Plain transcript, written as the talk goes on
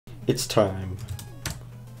It's time.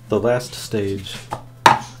 The last stage.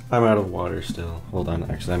 I'm out of water still. Hold on,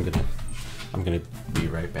 actually I'm gonna be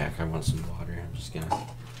right back. I want some water. I'm just gonna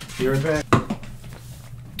be right back.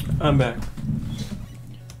 I'm back.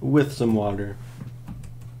 With some water.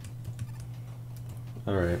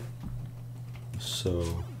 Alright.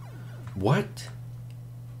 So what?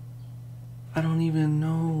 I don't even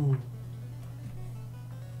know.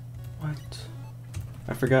 What?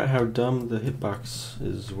 I forgot how dumb the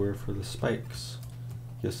hitboxes were for the spikes.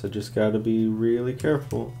 Guess I just gotta be really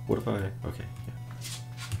careful. What if I... Okay,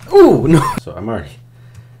 yeah. Ooh, no! So I'm already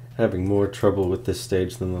having more trouble with this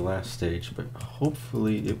stage than the last stage, but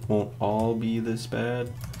hopefully it won't all be this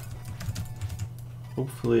bad.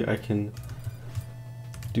 Hopefully I can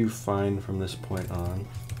do fine from this point on.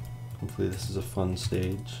 Hopefully this is a fun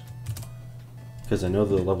stage. Because I know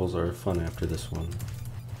the levels are fun after this one.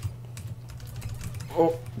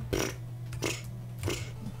 Oh!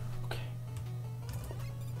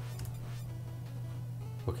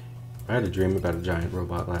 I had a dream about a giant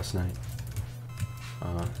robot last night.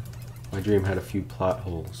 My dream had a few plot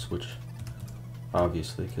holes, which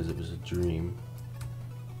obviously, because it was a dream,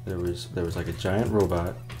 there was like a giant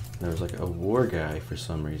robot. There was like a war guy for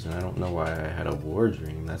some reason. I don't know why I had a war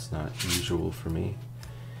dream. That's not usual for me.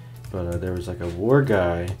 But there was like a war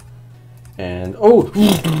guy, and oh,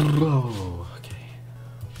 okay.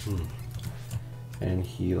 And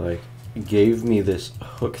he like gave me this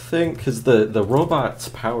hook thing, because the robot's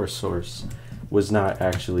power source was not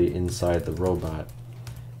actually inside the robot.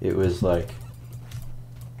 It was like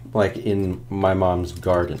in my mom's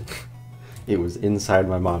garden. It was inside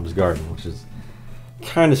my mom's garden, which is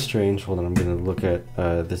kind of strange. Hold on, I'm gonna look at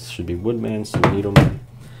this should be Woodman, so Needleman.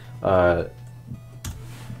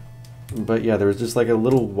 But yeah, there was just like a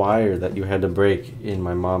little wire that you had to break in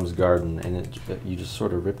my mom's garden, and you just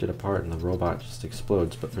sort of ripped it apart and the robot just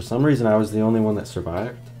explodes. But for some reason I was the only one that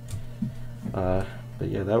survived. But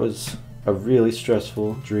yeah, that was a really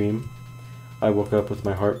stressful dream. I woke up with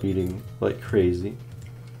my heart beating like crazy.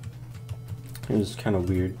 It was kind of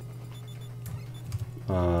weird.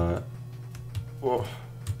 Whoa.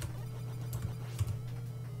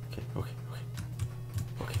 Okay.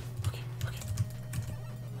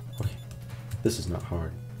 This is not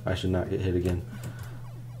hard. I should not get hit again.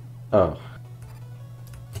 Oh.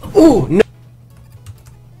 Oh, no!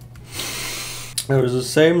 It was the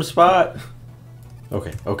same spot.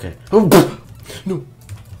 Okay. Oh, no.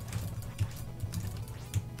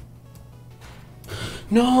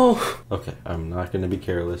 No! Okay, I'm not gonna be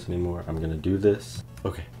careless anymore. I'm gonna do this.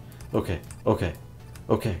 Okay. Okay.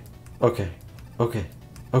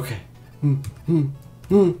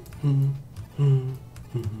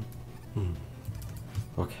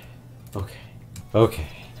 Okay.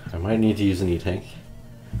 I might need to use an E-tank.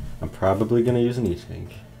 I'm probably gonna use an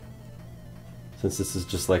E-tank. Since this is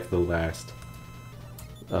just like the last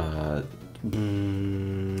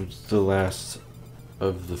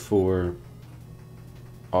of the 4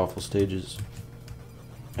 awful stages.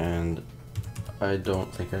 And I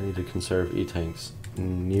don't think I need to conserve E-tanks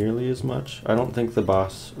nearly as much. I don't think the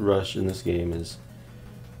boss rush in this game is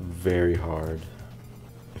very hard,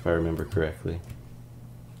 if I remember correctly.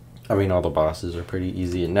 I mean, all the bosses are pretty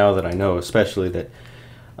easy, and now that I know, especially that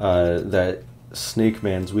that Snake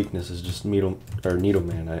Man's weakness is just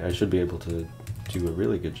Needleman, I should be able to do a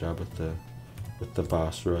really good job with the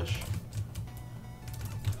boss rush.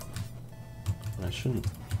 I shouldn't.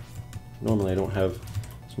 Normally, I don't have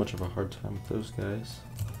as much of a hard time with those guys.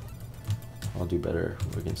 I'll do better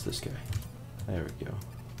against this guy. There we go.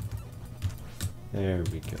 There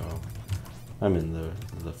we go. I'm in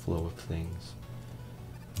the flow of things.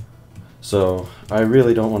 So I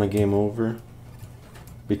really don't want to game over,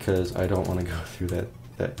 because I don't want to go through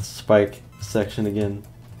that spike section again.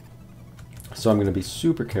 So I'm going to be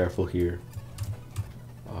super careful here.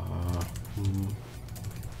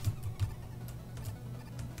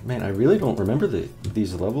 Man, I really don't remember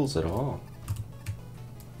these levels at all.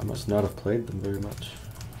 I must not have played them very much.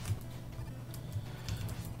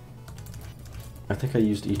 I think I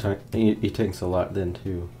used E-tanks a lot then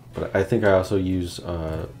too, but I think I also use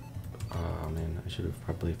oh man, I should have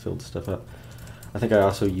probably filled stuff up. I think I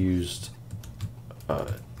also used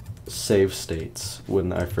save states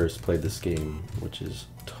when I first played this game, which is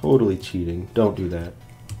totally cheating. Don't do that.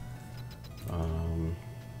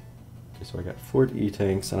 Okay, so I got 4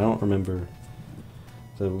 E-tanks, and I don't remember.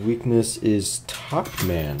 The weakness is Top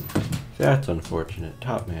Man. That's unfortunate.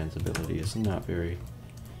 Top Man's ability is not very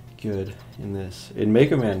good in this. In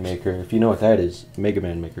Megaman Maker, if you know what that is,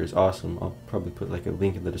 Megaman Maker is awesome. I'll probably put like a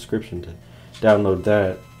link in the description to download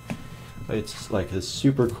that. It's like this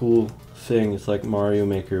super cool thing. It's like Mario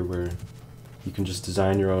Maker where you can just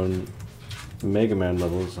design your own Mega Man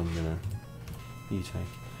levels. I'm gonna E-Tank.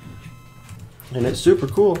 And it's super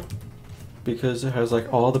cool because it has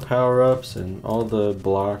like all the power-ups and all the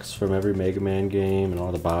blocks from every Mega Man game and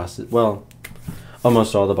all the bosses. Well,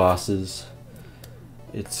 almost all the bosses.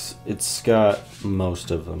 It's got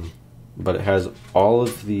most of them, but it has all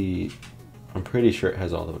of the, I'm pretty sure it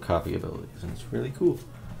has all the copy abilities, and it's really cool.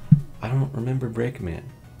 I don't remember Breakman.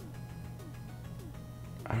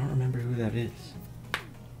 I don't remember who that is.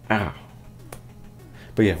 Ow.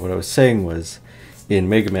 But yeah, what I was saying was, in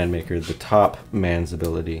Mega Man Maker, the top man's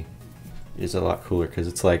ability is a lot cooler because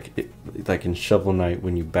it's like like in Shovel Knight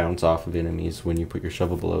when you bounce off of enemies when you put your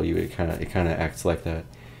shovel below you, it kind of acts like that.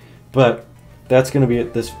 But that's gonna be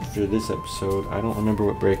it for this episode. I don't remember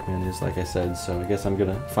what Breakman is, like I said, so I guess I'm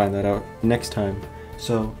gonna find that out next time.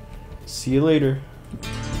 So see you later.